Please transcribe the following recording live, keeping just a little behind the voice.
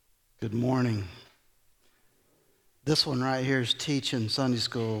Good morning. This one right here is teaching Sunday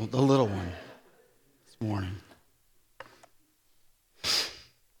school, the little one, this morning.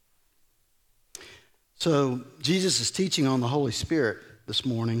 So Jesus is teaching on the Holy Spirit this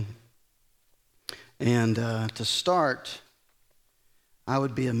morning. And to start, I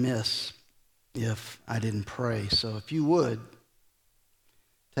would be amiss if I didn't pray. So if you would,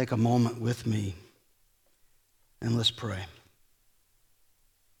 take a moment with me and let's pray.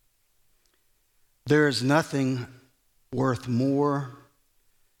 There is nothing worth more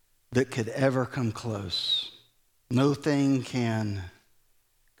that could ever come close. No thing can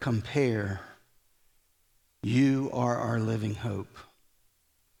compare. You are our living hope.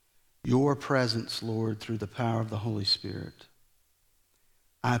 Your presence, Lord, through the power of the Holy Spirit.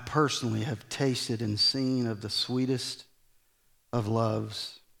 I personally have tasted and seen of the sweetest of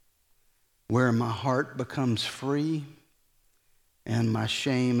loves, where my heart becomes free and my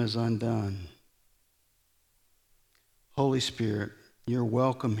shame is undone. Holy Spirit, you're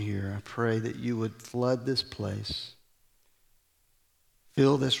welcome here. I pray that you would flood this place.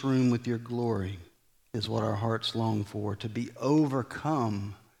 Fill this room with your glory is what our hearts long for, to be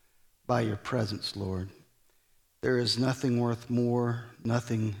overcome by your presence, Lord. There is nothing worth more,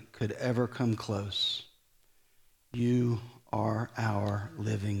 nothing could ever come close. You are our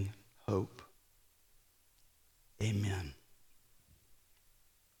living hope. Amen.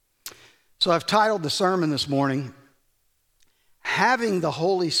 So I've titled the sermon this morning, Having the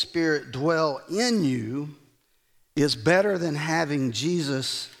Holy Spirit dwell in you is better than having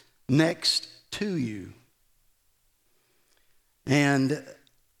Jesus next to you. And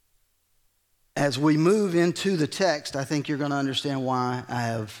as we move into the text, I think you're going to understand why I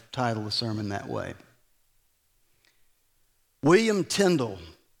have titled the sermon that way. William Tyndale,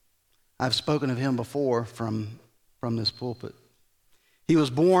 I've spoken of him before from this pulpit. He was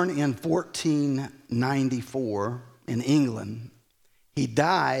born in 1494 in England. He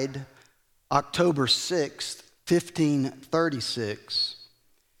died October 6th, 1536.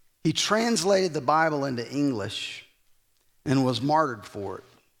 He translated the Bible into English and was martyred for it.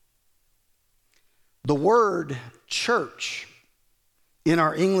 The word church in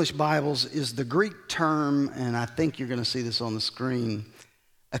our English Bibles is the Greek term, and I think you're going to see this on the screen,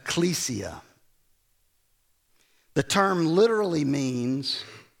 ecclesia. The term literally means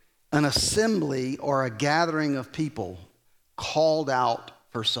an assembly or a gathering of people called out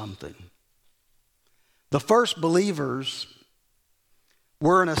for something. The first believers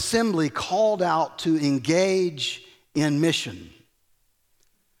were an assembly called out to engage in mission.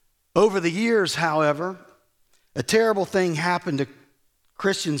 Over the years, however, a terrible thing happened to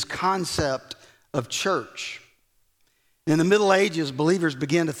Christians' concept of church. In the Middle Ages, believers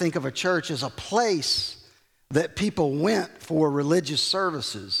began to think of a church as a place that people went for religious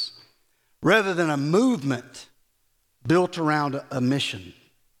services rather than a movement built around a mission.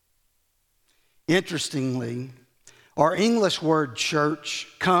 Interestingly, our English word church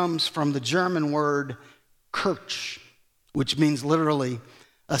comes from the German word Kirche, which means literally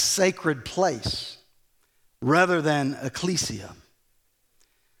a sacred place, rather than ecclesia.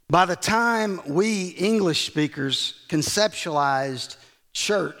 By the time we English speakers conceptualized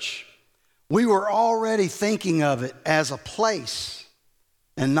church, we were already thinking of it as a place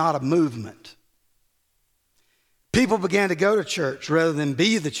and not a movement. People began to go to church rather than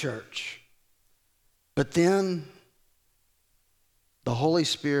be the church. But then the Holy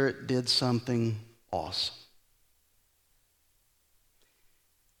Spirit did something awesome.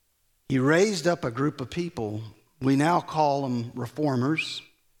 He raised up a group of people, we now call them reformers,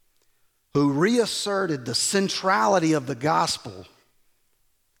 who reasserted the centrality of the gospel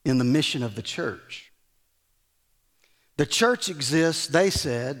in the mission of the church. The church exists, they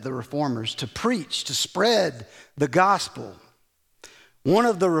said, the reformers, to preach, to spread the gospel. One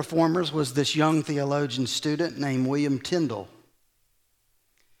of the reformers was this young theologian student named William Tyndale.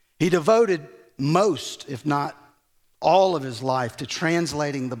 He devoted most, if not all of his life to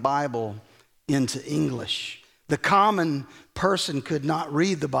translating the Bible into English. The common person could not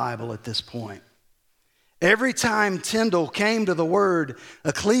read the Bible at this point. Every time Tyndale came to the word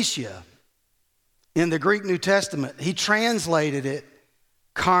ecclesia in the Greek New Testament, he translated it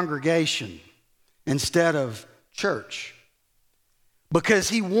congregation instead of church, because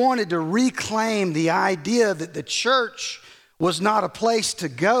he wanted to reclaim the idea that the church was not a place to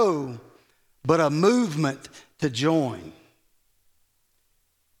go, but a movement to join.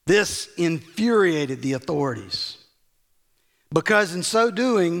 This infuriated the authorities, because in so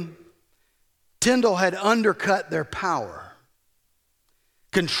doing, Tyndale had undercut their power.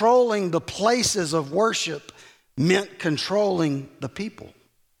 Controlling the places of worship meant controlling the people.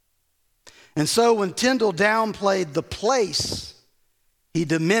 And so when Tyndale downplayed the place, he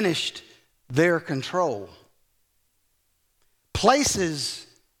diminished their control. Places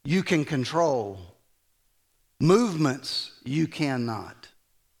you can control. Movements you cannot.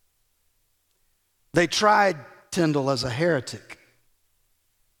 They tried Tyndale as a heretic.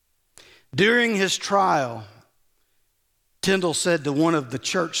 During his trial, Tyndale said to one of the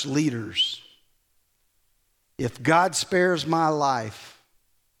church leaders, "If God spares my life,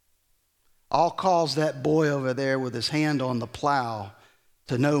 I'll cause that boy over there with his hand on the plow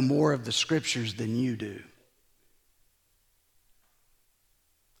to know more of the scriptures than you do."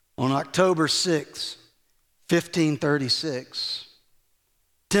 On October 6, 1536,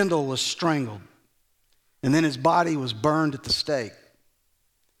 Tyndale was strangled, and then his body was burned at the stake.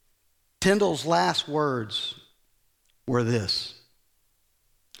 Tyndale's last words were this: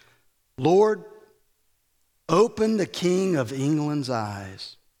 "Lord, open the King of England's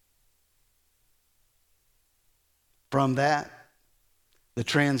eyes." From that, the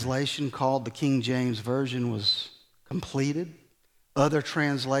translation called the King James Version was completed. Other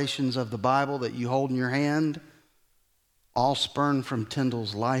translations of the Bible that you hold in your hand all spurned from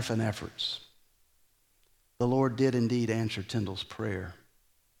Tyndale's life and efforts. The Lord did indeed answer Tyndale's prayer.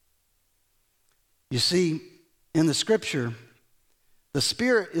 You see, in the Scripture, the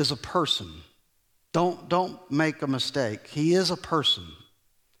Spirit is a person. Don't make a mistake. He is a person.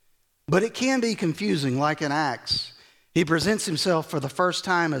 But it can be confusing, like in Acts. He presents himself for the first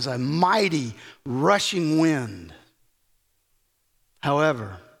time as a mighty rushing wind.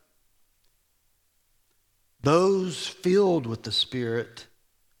 However, those filled with the Spirit,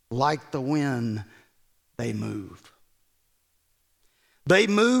 like the wind, they move. They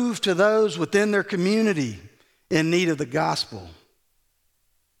move to those within their community in need of the gospel.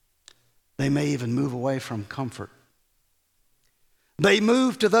 They may even move away from comfort. They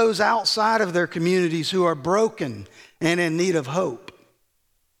move to those outside of their communities who are broken and in need of hope.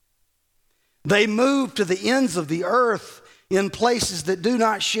 They move to the ends of the earth in places that do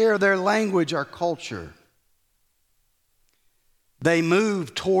not share their language or culture. They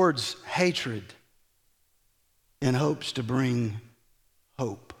move towards hatred in hopes to bring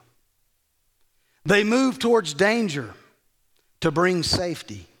hope. They move towards danger to bring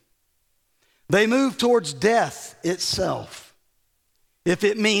safety. They move towards death itself, if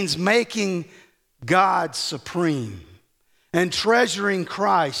it means making God supreme and treasuring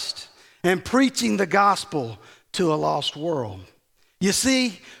Christ and preaching the gospel to a lost world. You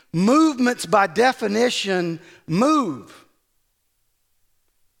see, movements by definition move.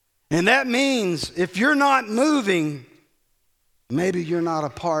 And that means if you're not moving, maybe you're not a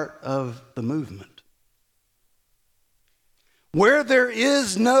part of the movement. Where there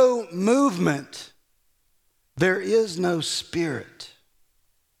is no movement, there is no Spirit.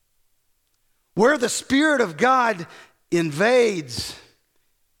 Where the Spirit of God invades,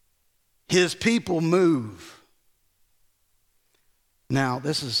 His people move. Now,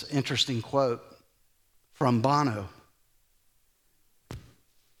 this is an interesting quote from Bono.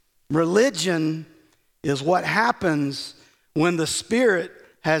 Religion is what happens when the Spirit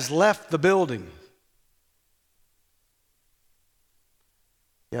has left the building.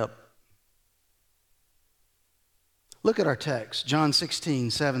 Yep. Look at our text, John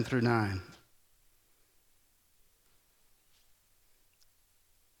 16, 7 through 9.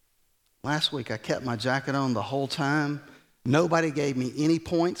 Last week I kept my jacket on the whole time. Nobody gave me any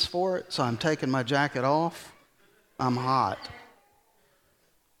points for it, so I'm taking my jacket off. I'm hot.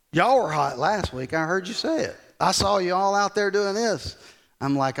 Y'all were hot last week. I heard you say it. I saw you all out there doing this.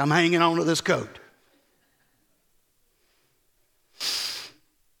 I'm like, I'm hanging on to this coat.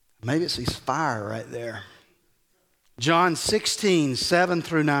 Maybe it's his fire right there. John 16, 7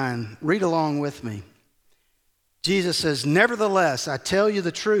 through 9. Read along with me. Jesus says, "Nevertheless, I tell you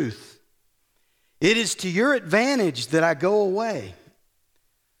the truth. It is to your advantage that I go away.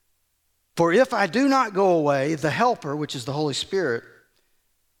 For if I do not go away, the Helper, which is the Holy Spirit,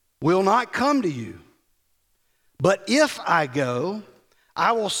 will not come to you. But if I go,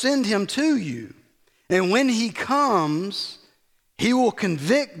 I will send him to you. And when he comes, he will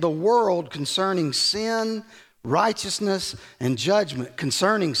convict the world concerning sin, righteousness, and judgment.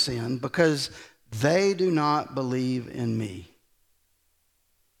 Concerning sin, because they do not believe in me."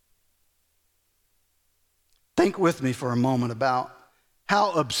 Think with me for a moment about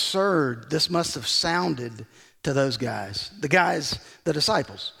how absurd this must have sounded to those guys, the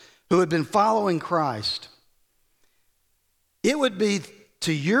disciples, who had been following Christ. It would be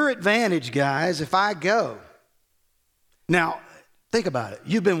to your advantage, guys, if I go. Now, think about it.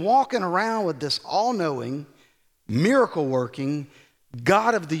 You've been walking around with this all-knowing, miracle-working,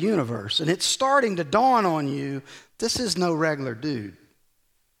 God of the universe. And it's starting to dawn on you, this is no regular dude.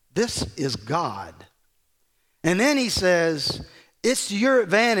 This is God. And then he says, it's to your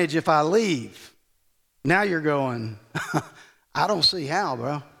advantage if I leave. Now you're going, I don't see how,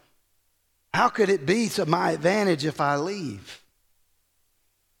 bro. How could it be to my advantage if I leave?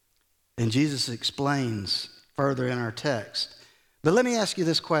 And Jesus explains further in our text. But let me ask you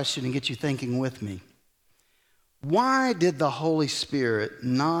this question and get you thinking with me. Why did the Holy Spirit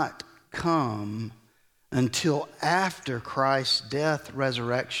not come until after Christ's death,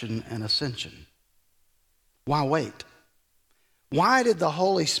 resurrection, and ascension? Why wait? Why did the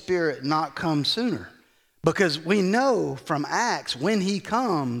Holy Spirit not come sooner? Because we know from Acts when he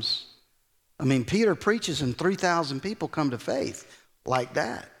comes, Peter preaches and 3,000 people come to faith like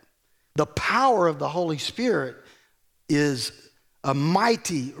that. The power of the Holy Spirit is a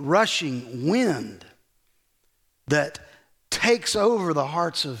mighty rushing wind that takes over the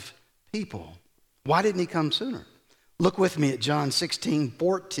hearts of people. Why didn't he come sooner? Look with me at John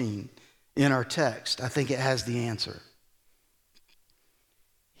 16:14 in our text. I think it has the answer.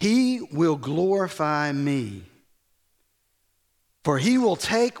 He will glorify me, for he will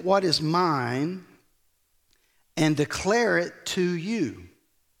take what is mine and declare it to you.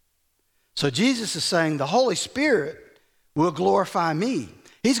 So Jesus is saying the Holy Spirit will glorify me.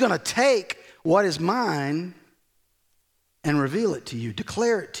 He's going to take what is mine and reveal it to you,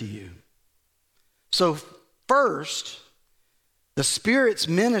 declare it to you. So first, the Spirit's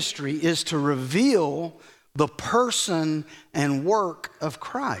ministry is to reveal the person and work of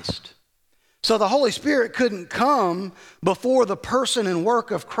Christ. So the Holy Spirit couldn't come before the person and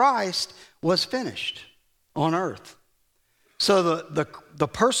work of Christ was finished on earth. So the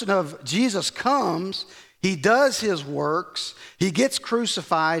person of Jesus comes, he does his works, he gets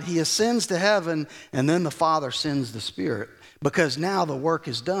crucified, he ascends to heaven, and then the Father sends the Spirit because now the work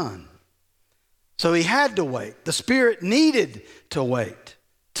is done. So he had to wait. The Spirit needed to wait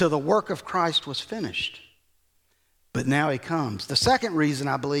till the work of Christ was finished. But now he comes. The second reason,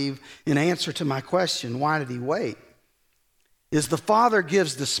 I believe, in answer to my question, why did he wait, is the Father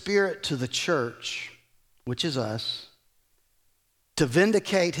gives the Spirit to the church, which is us, to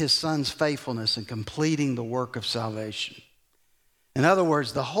vindicate his Son's faithfulness in completing the work of salvation. In other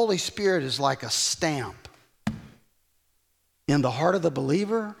words, the Holy Spirit is like a stamp in the heart of the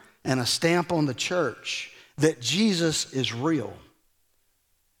believer and a stamp on the church that Jesus is real.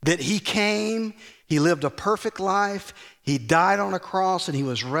 That he came, he lived a perfect life, he died on a cross, and he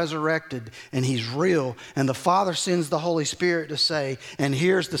was resurrected, and he's real. And the Father sends the Holy Spirit to say, and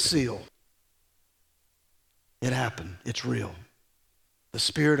here's the seal. It happened. It's real. The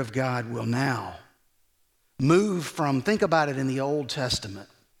Spirit of God will now move from, think about it in the Old Testament.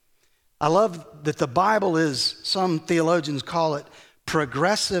 I love that the Bible is, some theologians call it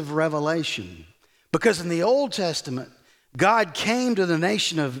progressive revelation. Because in the Old Testament, God came to the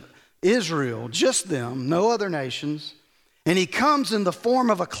nation of Israel, just them, no other nations, and he comes in the form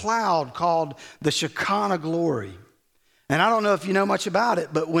of a cloud called the Shekinah glory. And I don't know if you know much about it,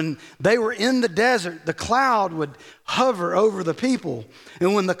 but when they were in the desert, the cloud would hover over the people.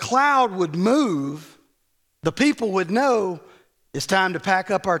 And when the cloud would move, the people would know it's time to pack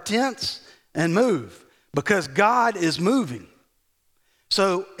up our tents and move because God is moving.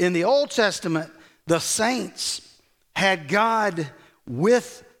 So in the Old Testament, the saints had God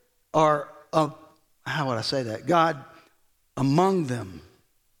with, or how would I say that? God among them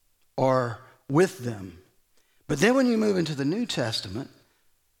or with them. But then when you move into the New Testament,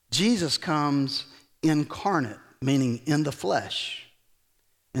 Jesus comes incarnate, meaning in the flesh.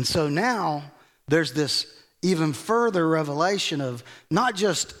 And so now there's this even further revelation of not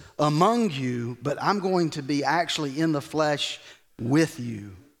just among you, but I'm going to be actually in the flesh with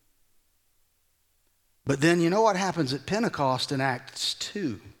you. But then you know what happens at Pentecost in Acts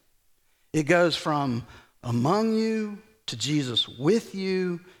 2? It goes from among you to Jesus with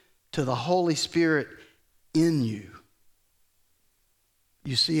you to the Holy Spirit in you.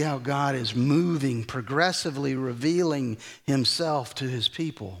 You see how God is moving, progressively revealing himself to his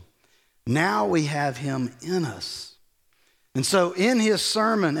people. Now we have him in us. And so in his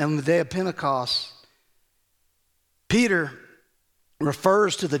sermon on the day of Pentecost, Peter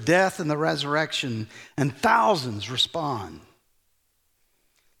refers to the death and the resurrection, and thousands respond.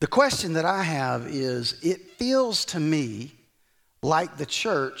 The question that I have is, it feels to me like the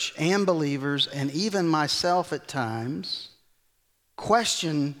church and believers and even myself at times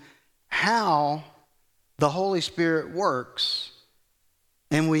question how the Holy Spirit works,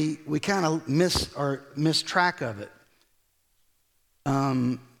 and we kind of miss track of it.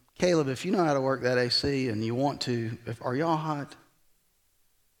 Caleb, if you know how to work that AC and you want to, are y'all hot?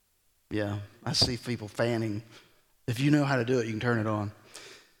 Yeah, I see people fanning. If you know how to do it, you can turn it on.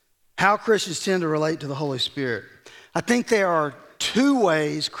 How Christians tend to relate to the Holy Spirit. I think there are two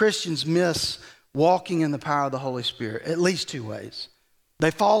ways Christians miss walking in the power of the Holy Spirit, at least two ways.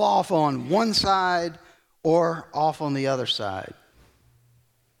 They fall off on one side or off on the other side.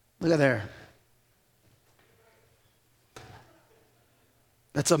 Look at there.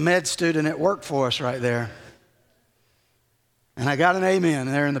 That's a med student at work for us right there. And I got an amen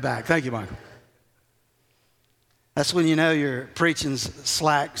there in the back. Thank you, Michael. That's when you know your preaching's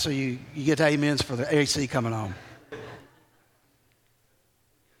slack, so you get amens for the AC coming on.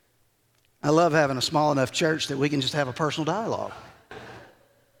 I love having a small enough church that we can just have a personal dialogue.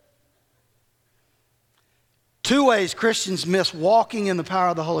 Two ways Christians miss walking in the power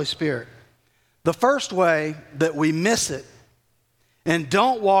of the Holy Spirit. The first way that we miss it and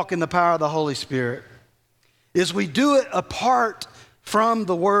don't walk in the power of the Holy Spirit is we do it apart from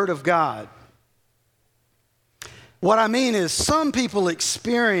the Word of God. What I mean is some people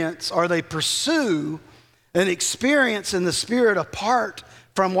experience or they pursue an experience in the Spirit apart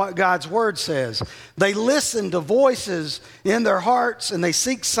from what God's Word says. They listen to voices in their hearts and they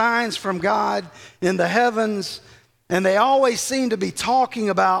seek signs from God in the heavens, and they always seem to be talking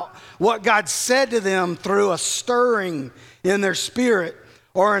about what God said to them through a stirring in their spirit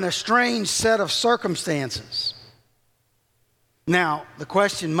or in a strange set of circumstances. Now, the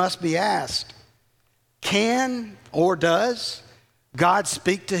question must be asked, can or does God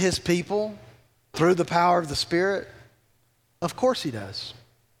speak to his people through the power of the Spirit? Of course he does.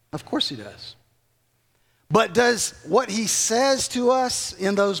 Of course he does. But does what he says to us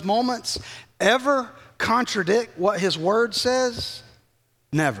in those moments ever contradict what his word says?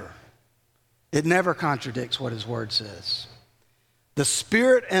 Never. It never contradicts what his word says. The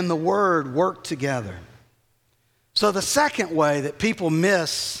Spirit and the Word work together. So the second way that people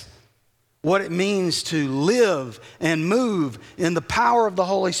miss what it means to live and move in the power of the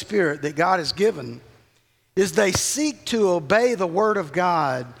Holy Spirit that God has given is they seek to obey the Word of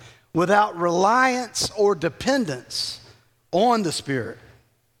God without reliance or dependence on the Spirit.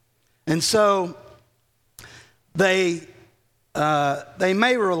 And so they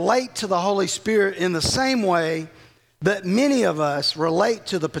may relate to the Holy Spirit in the same way that many of us relate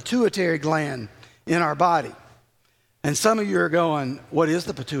to the pituitary gland in our body. And some of you are going, what is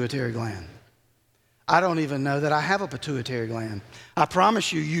the pituitary gland? I don't even know that I have a pituitary gland. I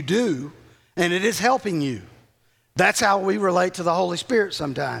promise you, you do, and it is helping you. That's how we relate to the Holy Spirit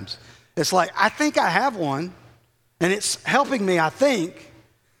sometimes. It's like, I think I have one, and it's helping me, I think,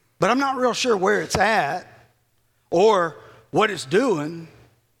 but I'm not real sure where it's at or what it's doing,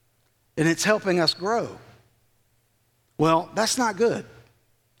 and it's helping us grow. Well, that's not good.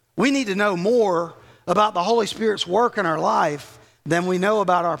 We need to know more about the Holy Spirit's work in our life than we know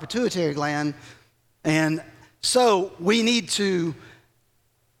about our pituitary gland. And so we need to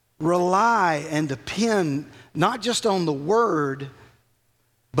rely and depend not just on the Word,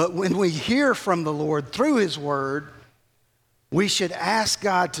 but when we hear from the Lord through His Word, we should ask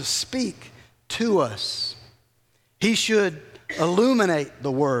God to speak to us. He should illuminate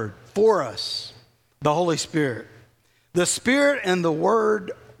the Word for us, the Holy Spirit. The Spirit and the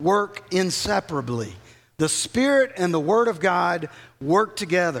Word work inseparably. The Spirit and the Word of God work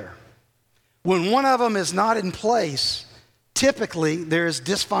together. When one of them is not in place, typically there is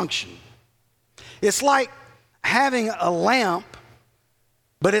dysfunction. It's like having a lamp,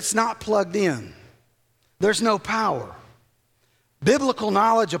 but it's not plugged in. There's no power. Biblical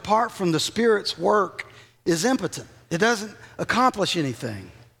knowledge apart from the Spirit's work is impotent. It doesn't accomplish anything.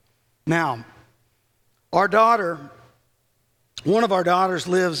 Now, one of our daughters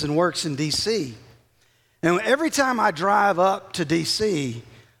lives and works in D.C. And every time I drive up to D.C.,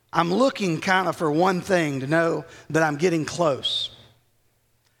 I'm looking kind of for one thing to know that I'm getting close.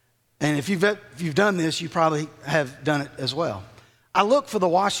 And if you've done this, you probably have done it as well. I look for the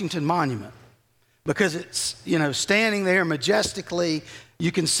Washington Monument because it's, standing there majestically.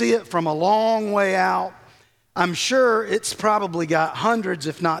 You can see it from a long way out. I'm sure it's probably got hundreds,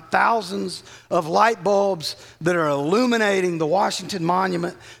 if not thousands, of light bulbs that are illuminating the Washington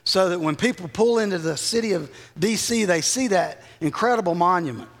Monument so that when people pull into the city of D.C., they see that incredible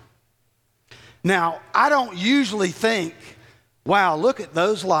monument. Now, I don't usually think, wow, look at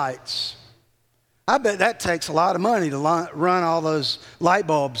those lights. I bet that takes a lot of money to run all those light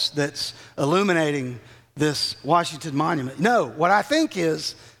bulbs that's illuminating this Washington Monument. No, what I think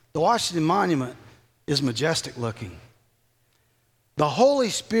is the Washington Monument is majestic looking. The Holy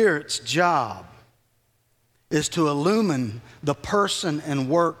Spirit's job is to illumine the person and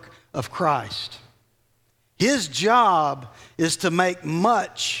work of Christ. His job is to make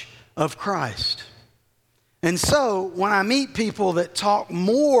much of Christ. And so when I meet people that talk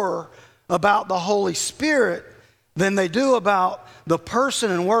more about the Holy Spirit than they do about the person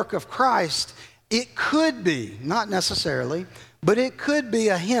and work of Christ, it could be, not necessarily, but it could be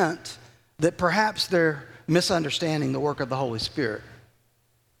a hint that perhaps they're misunderstanding the work of the Holy Spirit.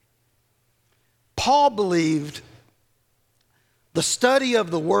 Paul believed the study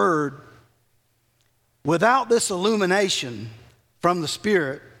of the Word without this illumination from the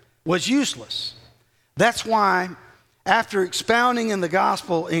Spirit was useless. That's why, after expounding in the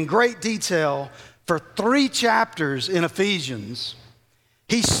gospel in great detail for 3 chapters in Ephesians,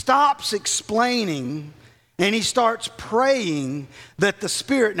 he stops explaining and he starts praying that the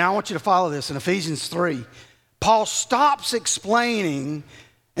Spirit, now I want you to follow this in Ephesians 3. Paul stops explaining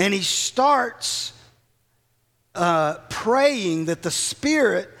and he starts praying that the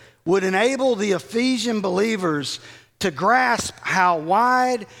Spirit would enable the Ephesian believers to grasp how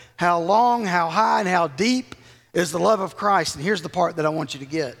wide, how long, how high, and how deep is the love of Christ. And here's the part that I want you to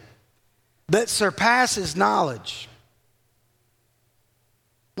get. That surpasses knowledge.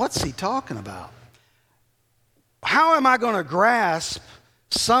 What's he talking about? How am I going to grasp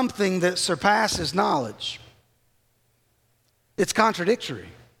something that surpasses knowledge? It's contradictory.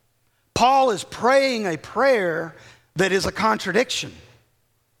 Paul is praying a prayer that is a contradiction.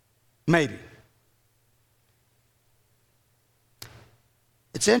 Maybe.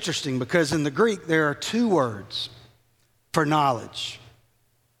 It's interesting because in the Greek there are 2 words for knowledge.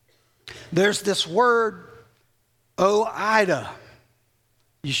 There's this word, oida.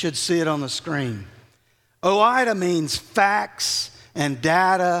 You should see it on the screen. Oida means facts and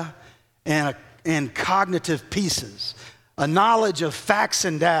data and cognitive pieces, a knowledge of facts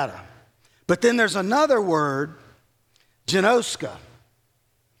and data. But then there's another word, gnoska,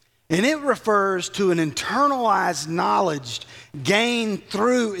 and it refers to an internalized knowledge gained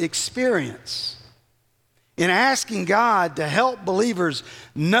through experience. In asking God to help believers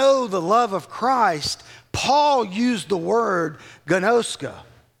know the love of Christ, Paul used the word gnoska.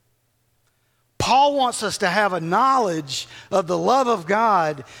 Paul wants us to have a knowledge of the love of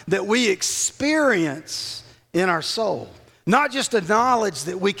God that we experience in our soul. Not just a knowledge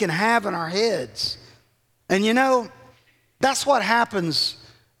that we can have in our heads. And you know, that's what happens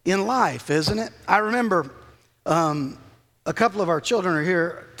in life, isn't it? I remember a couple of our children are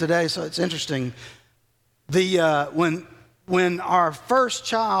here today, so it's interesting. When our first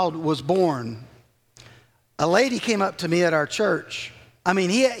child was born, a lady came up to me at our church. I mean,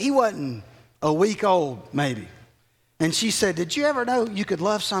 he wasn't a week old, maybe. And she said, "Did you ever know you could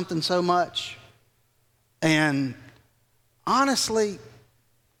love something so much?" And honestly,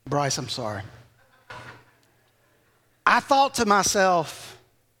 Bryce, I'm sorry. I thought to myself,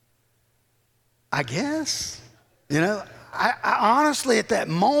 I guess, I honestly at that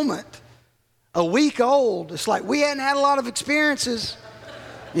moment, a week old, it's like we hadn't had a lot of experiences.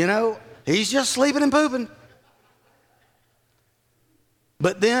 He's just sleeping and pooping.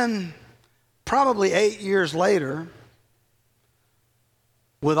 But then, probably 8 years later,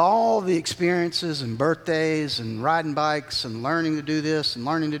 with all the experiences and birthdays and riding bikes and learning to do this and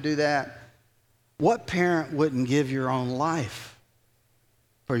learning to do that, what parent wouldn't give your own life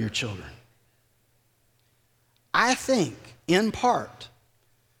for your children? I think, in part,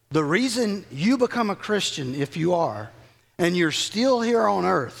 the reason you become a Christian, if you are, and you're still here on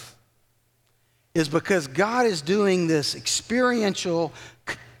earth, is because God is doing this experiential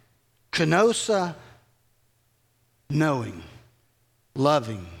kenosa knowing,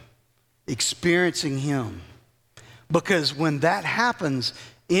 loving, experiencing Him. Because when that happens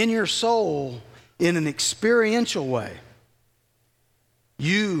in your soul in an experiential way,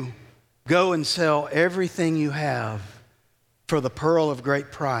 you go and sell everything you have for the pearl of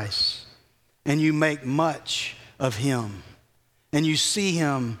great price, and you make much of Him, and you see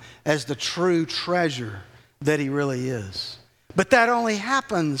Him as the true treasure that He really is. But that only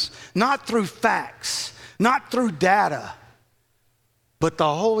happens not through facts, not through data, but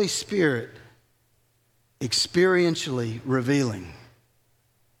the Holy Spirit experientially revealing.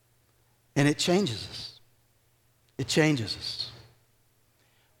 And it changes us. It changes us.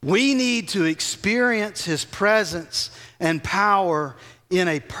 We need to experience His presence and power in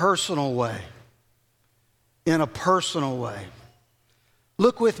a personal way. In a personal way.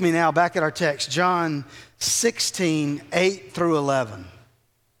 Look with me now back at our text, John 16, 8 through 11.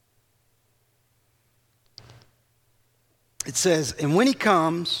 It says, "And when He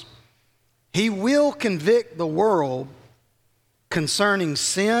comes, He will convict the world concerning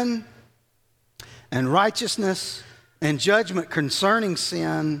sin and righteousness and judgment concerning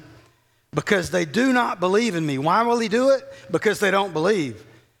sin, because they do not believe in me." Why will He do it? Because they don't believe.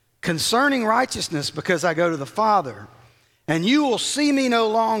 concerning righteousness, because I go to the Father. And you will see me no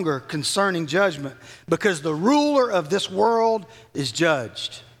longer concerning judgment, because the ruler of this world is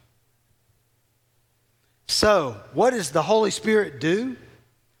judged. So, what does the Holy Spirit do?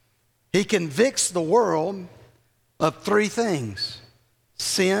 He convicts the world of three things: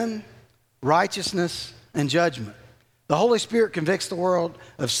 sin, righteousness, and judgment. The Holy Spirit convicts the world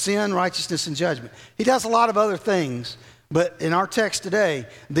of sin, righteousness, and judgment. He does a lot of other things, but in our text today,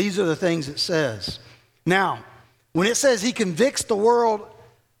 these are the things it says. Now, when it says he convicts the world,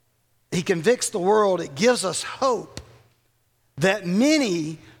 it gives us hope that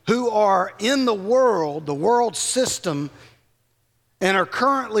many who are in the world system, and are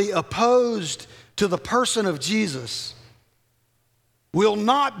currently opposed to the person of Jesus, will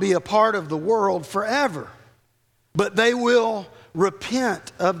not be a part of the world forever, but they will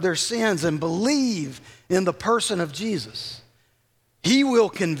repent of their sins and believe in the person of Jesus. He will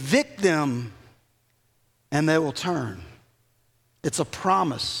convict them and they will turn. It's a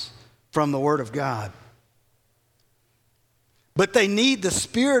promise from the Word of God. But they need the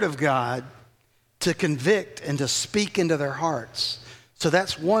Spirit of God to convict and to speak into their hearts. So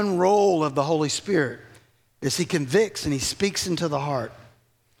that's one role of the Holy Spirit, is He convicts and He speaks into the heart.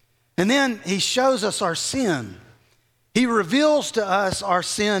 And then He shows us our sin. He reveals to us our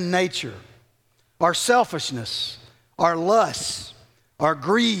sin nature, our selfishness, our lusts, our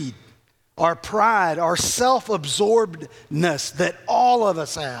greed, our pride, our self-absorbedness that all of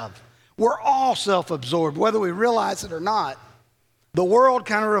us have. We're all self-absorbed, whether we realize it or not. The world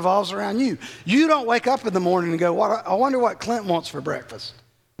kind of revolves around you. You don't wake up in the morning and go, I wonder what Clint wants for breakfast.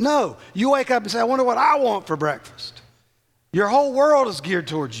 No, you wake up and say, I wonder what I want for breakfast. Your whole world is geared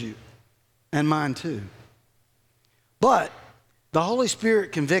towards you, and mine too. But the Holy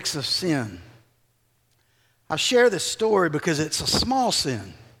Spirit convicts of sin. I share this story because it's a small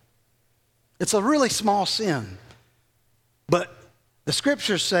sin. It's a really small sin. But the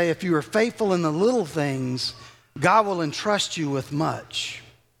scriptures say if you are faithful in the little things, God will entrust you with much.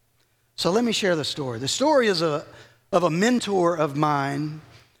 So let me share the story. The story is of a mentor of mine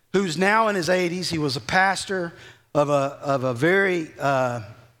who's now in his 80s. He was a pastor of a very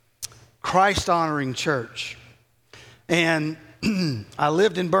Christ-honoring church. And I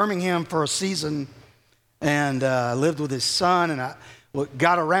lived in Birmingham for a season, and I lived with his son, and I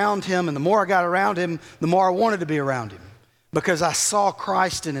got around him, and the more I got around him, the more I wanted to be around him because I saw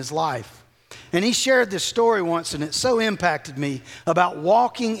Christ in his life. And he shared this story once, and it so impacted me about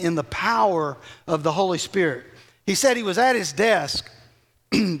walking in the power of the Holy Spirit. He said he was at his desk,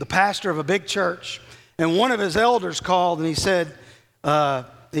 the pastor of a big church, and one of his elders called, and he said,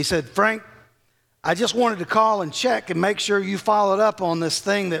 Frank, I just wanted to call and check and make sure you followed up on this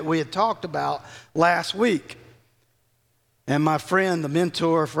thing that we had talked about last week. And my friend, the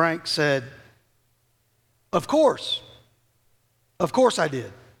mentor, Frank, said, Of course I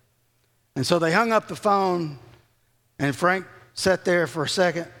did. And so they hung up the phone, and Frank sat there for a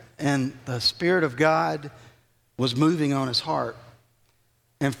second, and the Spirit of God was moving on his heart.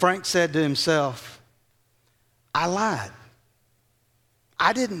 And Frank said to himself, I lied.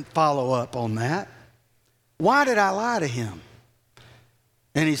 I didn't follow up on that. Why did I lie to him?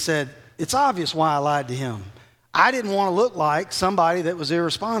 And he said, it's obvious why I lied to him. I didn't want to look like somebody that was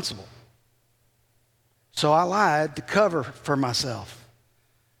irresponsible. So I lied to cover for myself.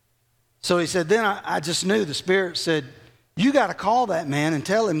 So he said, then I just knew the Spirit said, you got to call that man and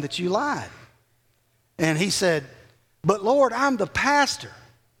tell him that you lied. And he said, but Lord, I'm the pastor.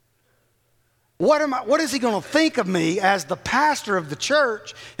 What is he going to think of me as the pastor of the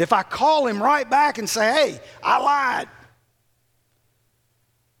church if I call him right back and say, hey, I lied?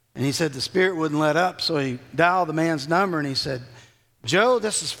 And he said the Spirit wouldn't let up, so he dialed the man's number and he said, Joe,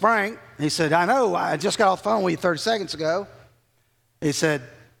 this is Frank. He said, I know, I just got off the phone with you 30 seconds ago. He said,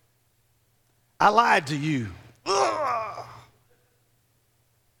 I lied to you. Ugh.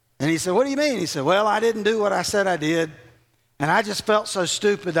 And he said, what do you mean? He said, well, I didn't do what I said I did. And I just felt so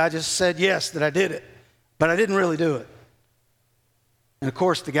stupid, I just said yes, that I did it. But I didn't really do it. And of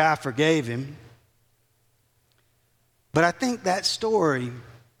course, the guy forgave him. But I think that story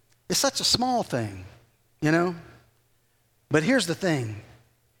is such a small thing, you know? But here's the thing.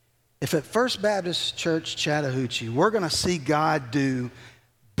 If at First Baptist Church Chattahoochee, we're going to see God do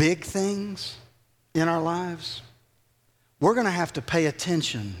big things in our lives, we're going to have to pay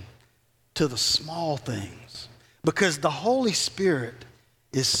attention to the small things. Because the Holy Spirit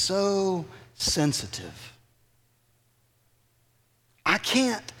is so sensitive. I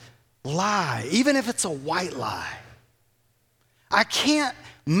can't lie, even if it's a white lie. I can't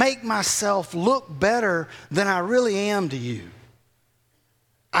make myself look better than I really am to you.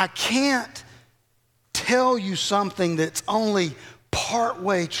 I can't tell you something that's only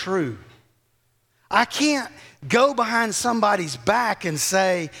partway true. I can't go behind somebody's back and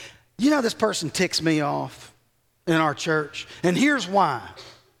say, this person ticks me off in our church. And here's why.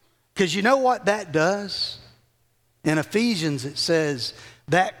 Because you know what that does? In Ephesians it says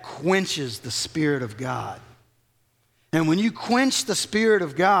that quenches the Spirit of God. And when you quench the Spirit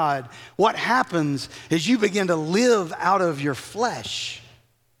of God, what happens is you begin to live out of your flesh,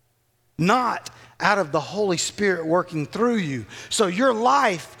 not out of the Holy Spirit working through you. So your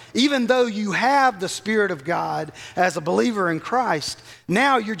life, even though you have the Spirit of God as a believer in Christ,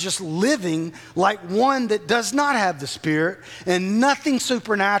 now you're just living like one that does not have the Spirit, and nothing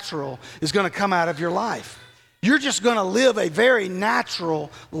supernatural is going to come out of your life. You're just going to live a very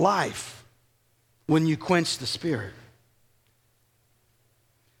natural life when you quench the Spirit.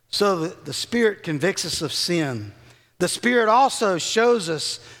 So the Spirit convicts us of sin. The Spirit also shows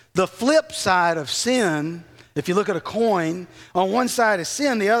us the flip side of sin. If you look at a coin, on one side is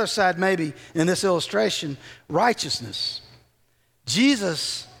sin, the other side, maybe in this illustration, righteousness.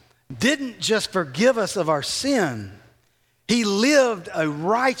 Jesus didn't just forgive us of our sin. He lived a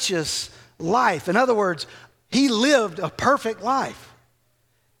righteous life. In other words, he lived a perfect life.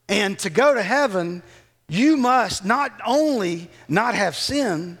 And to go to heaven, you must not only not have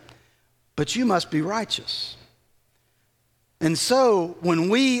sin, but you must be righteous. And so when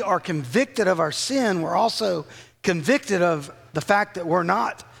we are convicted of our sin, we're also convicted of the fact that we're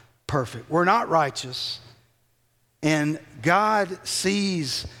not perfect. We're not righteous. And God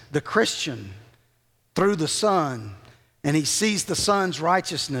sees the Christian through the Son, and he sees the Son's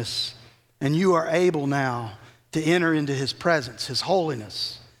righteousness, and you are able now to enter into his presence, his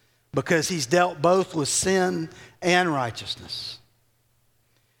holiness, because he's dealt both with sin and righteousness.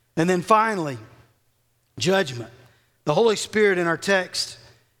 And then finally, judgment. The Holy Spirit in our text,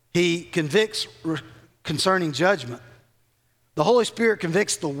 he convicts concerning judgment. The Holy Spirit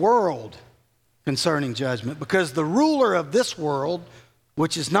convicts the world concerning judgment because the ruler of this world,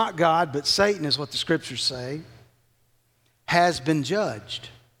 which is not God but Satan is what the scriptures say, has been judged.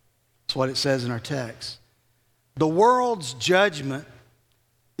 That's what it says in our text. The world's judgment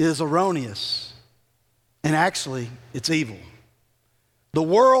is erroneous, and actually it's evil. The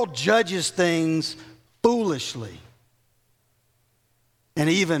world judges things foolishly and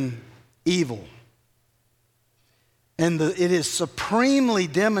even evil. And it is supremely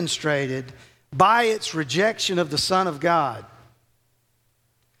demonstrated by its rejection of the Son of God.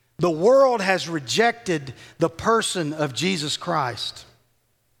 The world has rejected the person of Jesus Christ.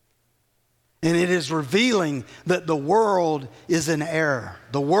 And it is revealing that the world is in error.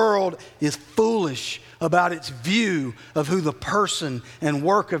 The world is foolish about its view of who the person and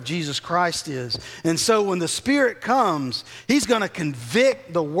work of Jesus Christ is. And so when the Spirit comes, he's going to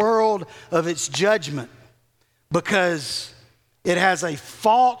convict the world of its judgment because it has a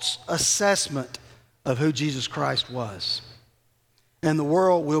false assessment of who Jesus Christ was. And the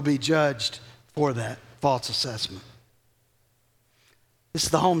world will be judged for that false assessment. This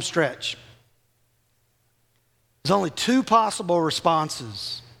is the home stretch. There's only two possible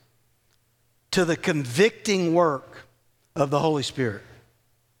responses to the convicting work of the Holy Spirit.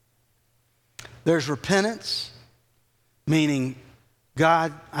 There's repentance, meaning,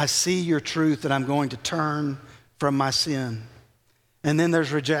 God, I see your truth and I'm going to turn from my sin. And then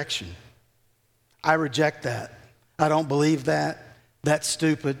there's rejection. I reject that. I don't believe that. That's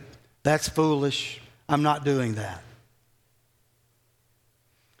stupid. That's foolish. I'm not doing that.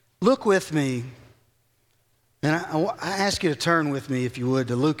 Look with me. And I ask you to turn with me, if you would,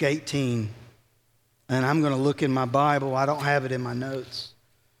 to Luke 18. And I'm going to look in my Bible. I don't have it in my notes.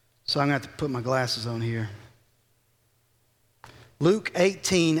 So I'm going to have to put my glasses on here. Luke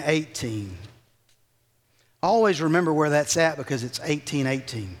 18:18. Always remember where that's at because it's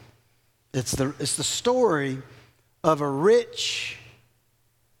 18:18. It's the story of a rich,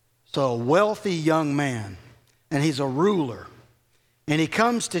 so a wealthy young man. And he's a ruler. And he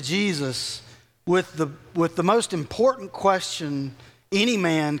comes to Jesus with the most important question any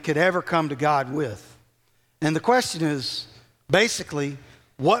man could ever come to God with. And the question is, basically,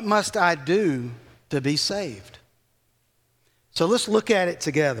 what must I do to be saved? So let's look at it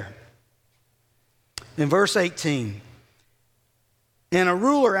together. In verse 18, and a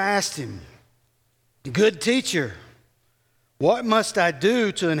ruler asked him, "Good teacher, what must I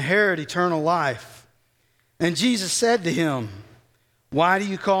do to inherit eternal life?" And Jesus said to him, "Why do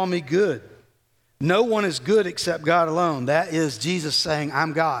you call me good? No one is good except God alone." That is Jesus saying,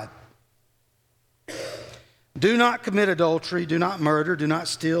 I'm God. "Do not commit adultery, do not murder, do not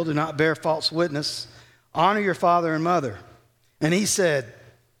steal, do not bear false witness. Honor your father and mother." And he said,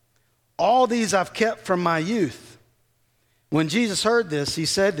 All these I've kept from my youth." When Jesus heard this, he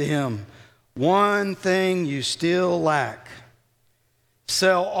said to him, "One thing you still lack.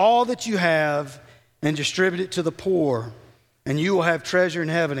 Sell all that you have and distribute it to the poor, and you will have treasure in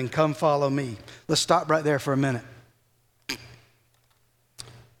heaven, and come follow me." Let's stop right there for a minute.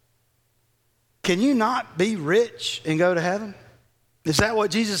 Can you not be rich and go to heaven? Is that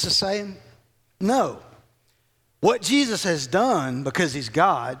what Jesus is saying? No. What Jesus has done, because he's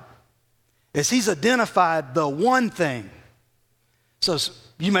God, is he's identified the one thing. So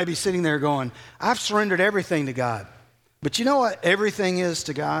you may be sitting there going, "I've surrendered everything to God." But you know what everything is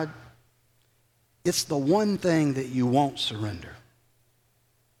to God? It's the one thing that you won't surrender.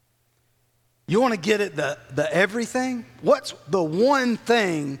 You want to get at the everything? What's the one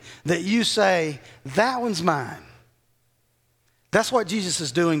thing that you say, "That one's mine"? That's what Jesus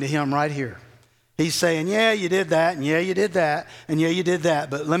is doing to him right here. He's saying, "Yeah, you did that, and yeah, you did that, and yeah, you did that,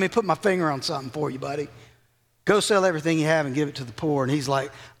 but let me put my finger on something for you, buddy. Go sell everything you have and give it to the poor." And he's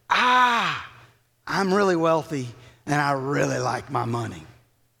like, "I'm really wealthy, and I really like my money.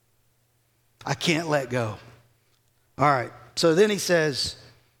 I can't let go." All right, so then he says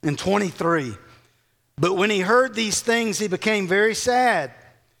in 23, "But when he heard these things, he became very sad,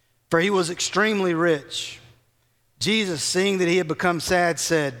 for he was extremely rich. Jesus, seeing that he had become sad,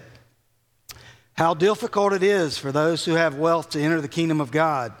 said, 'How difficult it is for those who have wealth to enter the kingdom of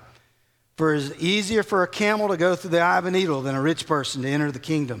God. For it is easier for a camel to go through the eye of a needle than a rich person to enter the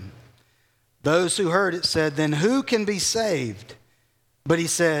kingdom.' Those who heard it said, 'Then who can be saved?' But he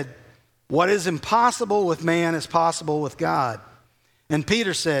said, 'What is impossible with man is possible with God.' And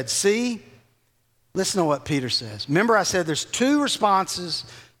Peter said, 'See,'" listen to what Peter says. Remember I said there's two responses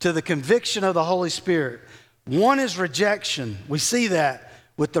to the conviction of the Holy Spirit. One is rejection. We see that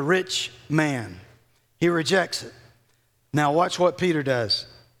with the rich man. He rejects it. Now watch what Peter does.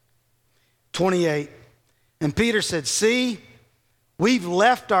 28, "And Peter said, 'See, we've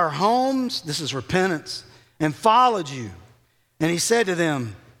left our homes,'" this is repentance, "'and followed you.' And he said to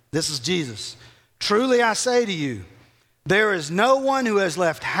them," this is Jesus, "'Truly I say to you, there is no one who has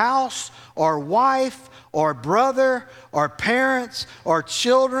left house or wife or brother or parents or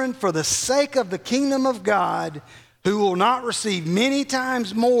children for the sake of the kingdom of God who will not receive many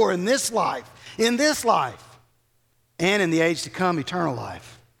times more in this life, and in the age to come, eternal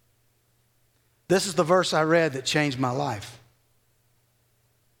life.'" This is the verse I read that changed my life.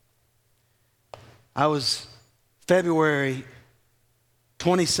 I was February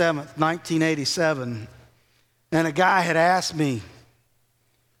 27th, 1987, and a guy had asked me,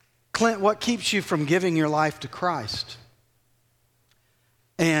 "Clint, what keeps you from giving your life to Christ?"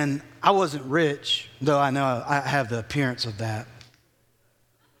 And I wasn't rich, though I know I have the appearance of that.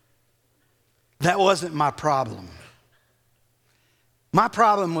 That wasn't my problem. My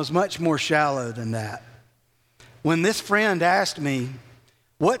problem was much more shallow than that. When this friend asked me,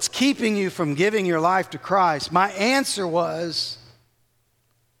 "What's keeping you from giving your life to Christ?" my answer was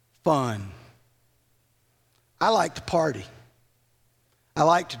fun. I like to party. I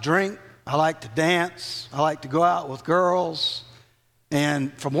like to drink. I like to dance. I like to go out with girls.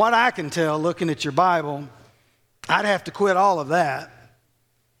 And from what I can tell, looking at your Bible, I'd have to quit all of that.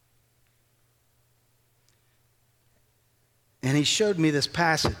 And he showed me this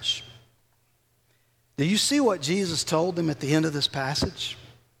passage. Do you see what Jesus told them at the end of this passage?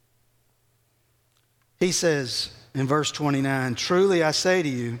 He says in verse 29, "Truly I say to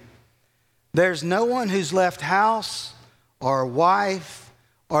you, there's no one who's left house or wife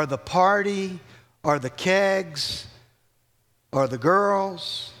or the party or the kegs or the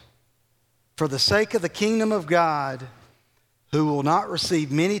girls for the sake of the kingdom of God who will not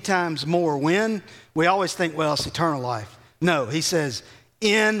receive many times more." When? We always think, well, it's eternal life. No, he says,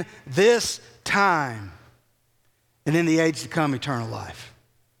 in this time and in the age to come, eternal life.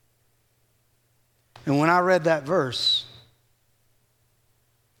 And when I read that verse,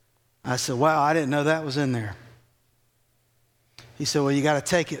 I said, wow, I didn't know that was in there. He said, well, you got to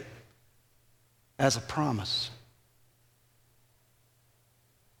take it as a promise.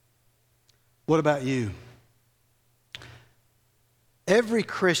 What about you? Every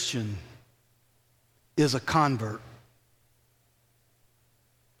Christian is a convert.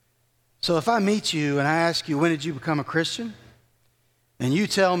 So if I meet you and I ask you, when did you become a Christian? And you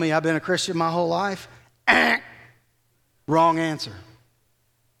tell me I've been a Christian my whole life, wrong answer.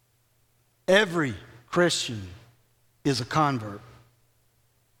 Every Christian is a convert.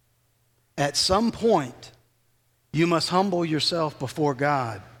 At some point, you must humble yourself before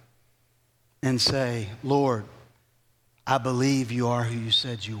God and say, Lord, I believe you are who you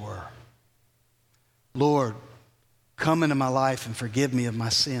said you were. Lord, come into my life and forgive me of my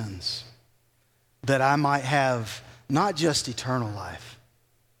sins. that I might have not just eternal life,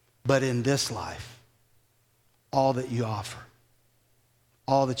 but in this life, all that you offer,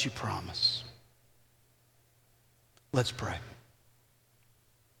 all that you promise. Let's pray.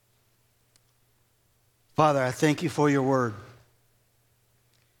 Father, I thank you for your word.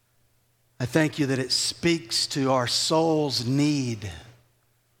 I thank you that it speaks to our soul's need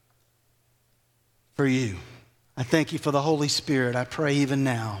for you. I thank you for the Holy Spirit. I pray even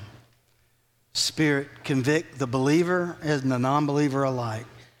now, Spirit, convict the believer and the non-believer alike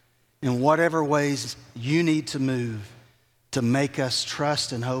in whatever ways you need to move to make us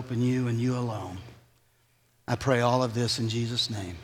trust and hope in you and you alone. I pray all of this in Jesus' name.